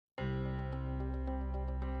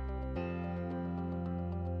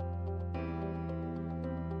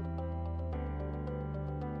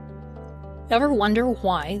Ever wonder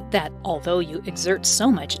why that although you exert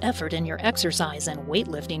so much effort in your exercise and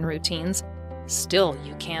weightlifting routines, still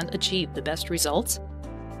you can't achieve the best results?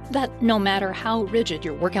 That no matter how rigid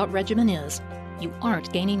your workout regimen is, you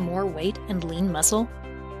aren't gaining more weight and lean muscle?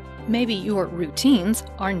 Maybe your routines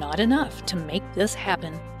are not enough to make this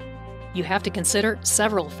happen. You have to consider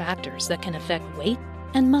several factors that can affect weight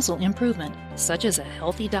and muscle improvement, such as a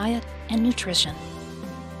healthy diet and nutrition.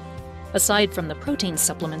 Aside from the protein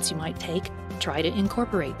supplements you might take, try to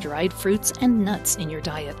incorporate dried fruits and nuts in your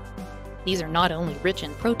diet. These are not only rich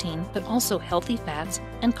in protein, but also healthy fats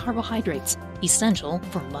and carbohydrates, essential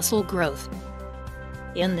for muscle growth.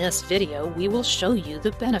 In this video, we will show you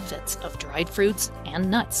the benefits of dried fruits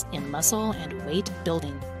and nuts in muscle and weight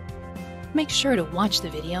building. Make sure to watch the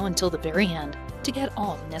video until the very end to get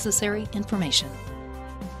all the necessary information.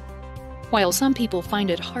 While some people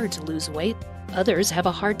find it hard to lose weight, others have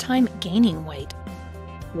a hard time gaining weight.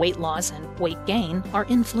 Weight loss and weight gain are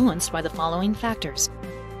influenced by the following factors: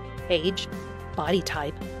 age, body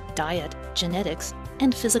type, diet, genetics,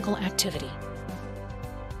 and physical activity.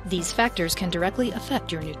 These factors can directly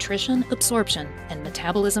affect your nutrition, absorption, and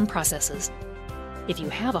metabolism processes. If you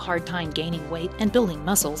have a hard time gaining weight and building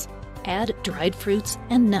muscles, add dried fruits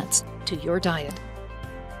and nuts to your diet.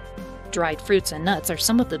 Dried fruits and nuts are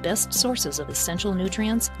some of the best sources of essential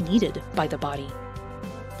nutrients needed by the body.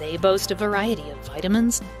 They boast a variety of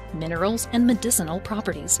vitamins, minerals, and medicinal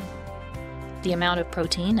properties. The amount of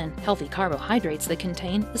protein and healthy carbohydrates they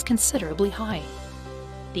contain is considerably high.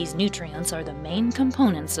 These nutrients are the main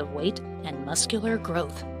components of weight and muscular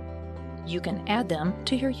growth. You can add them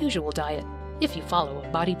to your usual diet if you follow a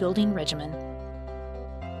bodybuilding regimen.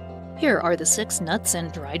 Here are the 6 nuts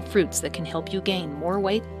and dried fruits that can help you gain more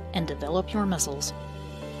weight and develop your muscles.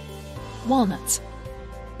 Walnuts.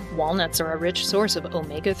 Walnuts are a rich source of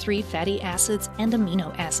omega-3 fatty acids and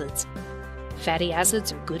amino acids. Fatty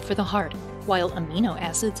acids are good for the heart, while amino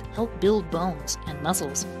acids help build bones and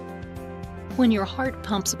muscles. When your heart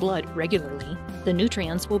pumps blood regularly, the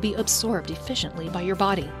nutrients will be absorbed efficiently by your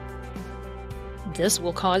body. This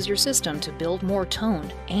will cause your system to build more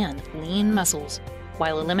toned and lean muscles,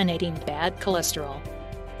 while eliminating bad cholesterol.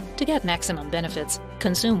 To get maximum benefits,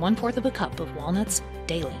 consume 1/4 cup of walnuts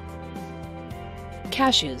daily.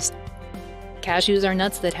 Cashews. Cashews are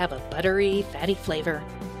nuts that have a buttery, fatty flavor.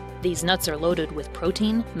 These nuts are loaded with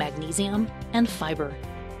protein, magnesium, and fiber.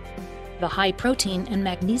 The high protein and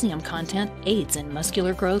magnesium content aids in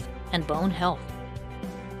muscular growth and bone health.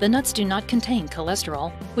 The nuts do not contain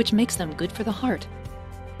cholesterol, which makes them good for the heart.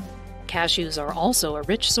 Cashews are also a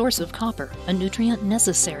rich source of copper, a nutrient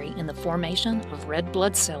necessary in the formation of red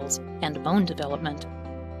blood cells and bone development.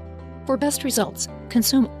 For best results,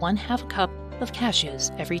 consume 1/2 cup of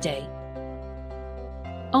cashews every day.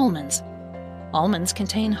 Almonds. Almonds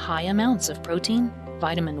contain high amounts of protein,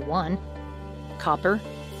 vitamin 1, copper,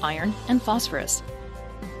 iron, and phosphorus.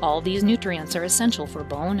 All these nutrients are essential for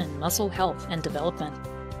bone and muscle health and development.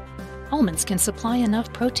 Almonds can supply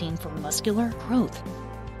enough protein for muscular growth.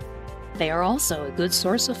 They are also a good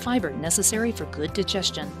source of fiber necessary for good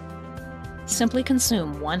digestion. Simply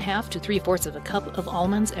consume 1/2 to 3/4 cup of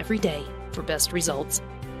almonds every day for best results.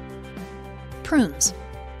 Prunes.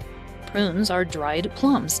 Prunes are dried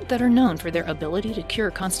plums that are known for their ability to cure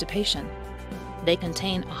constipation. They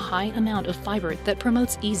contain a high amount of fiber that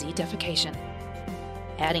promotes easy defecation.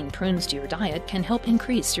 Adding prunes to your diet can help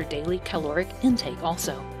increase your daily caloric intake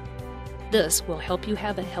also. This will help you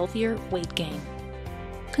have a healthier weight gain.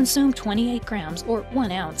 Consume 28 grams or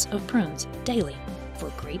 1 ounce of prunes daily for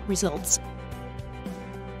great results.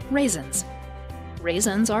 Raisins.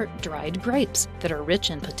 Raisins are dried grapes that are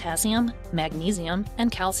rich in potassium, magnesium,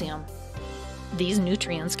 and calcium. These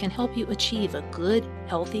nutrients can help you achieve a good,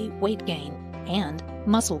 healthy weight gain and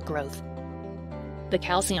muscle growth. The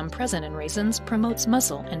calcium present in raisins promotes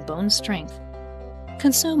muscle and bone strength.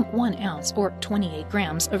 Consume 1 ounce or 28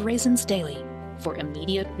 grams of raisins daily for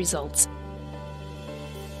immediate results.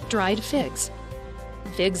 Dried figs.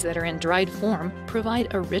 Figs that are in dried form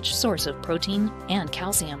provide a rich source of protein and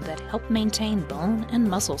calcium that help maintain bone and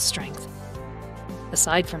muscle strength.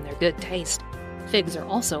 Aside from their good taste, figs are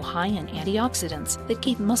also high in antioxidants that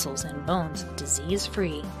keep muscles and bones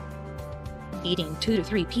disease-free. Eating 2 to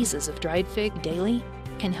 3 pieces of dried fig daily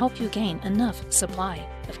can help you gain enough supply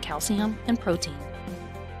of calcium and protein.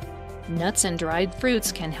 Nuts and dried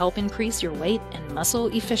fruits can help increase your weight and muscle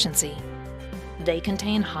efficiency. They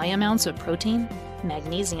contain high amounts of protein,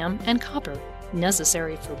 magnesium, and copper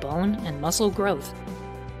necessary for bone and muscle growth.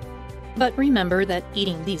 But remember that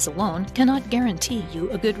eating these alone cannot guarantee you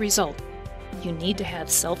a good result. You need to have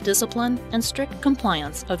self-discipline and strict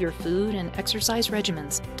compliance of your food and exercise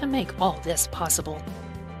regimens to make all this possible.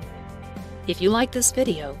 If you like this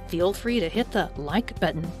video, feel free to hit the like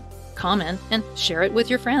button, comment, and share it with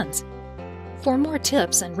your friends. For more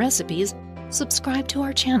tips and recipes, subscribe to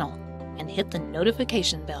our channel and hit the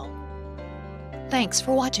notification bell. Thanks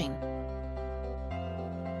for watching.